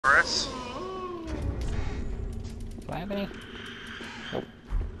progress. Do I have any? Nope.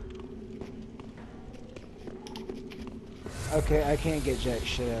 Okay, I can't get jack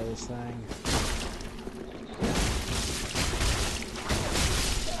shit out of this thing.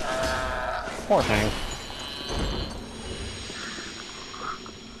 Poor thing.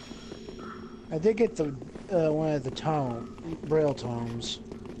 I did get the one of the braille tomes.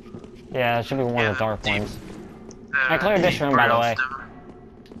 Yeah, it should be one of the dark deep, ones. I cleared this room, by the way.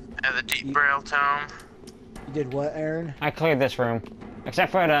 And the deep braille tome. You did what, Aaron? I cleared this room.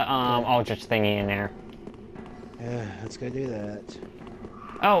 Except for the, Aldrich thingy in there. Yeah, let's go do that.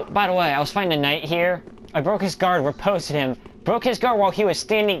 Oh, by the way, I was fighting a knight here. I broke his guard, riposted him, broke his guard while he was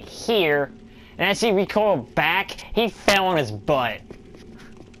standing here, and as he recoiled back, he fell on his butt.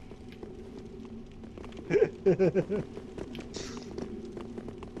 That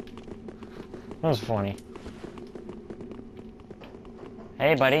was funny.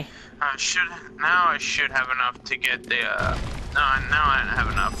 Hey, buddy. I should have enough to get the, no, now I don't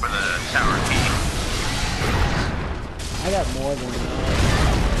have enough for the tower key. I got more than enough.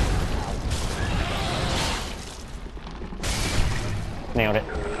 Nailed it.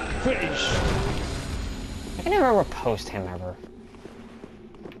 Finish! I can never repost him ever.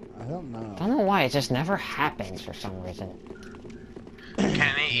 I don't know. I don't know why, it just never happens for some reason.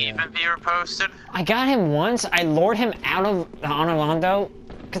 Can he even be reposted? I got him once, I lured him out of the Orlando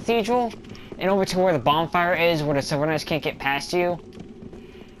Cathedral and over to where the bonfire is, where the Silver Knights can't get past you.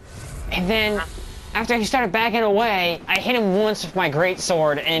 And then, after he started backing away, I hit him once with my great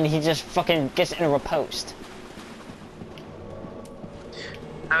sword and he just fucking gets in a riposte.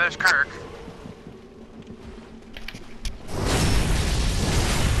 Now there's Kirk.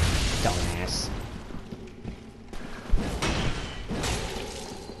 Dumbass.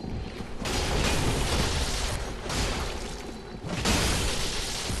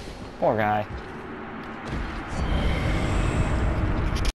 Poor guy.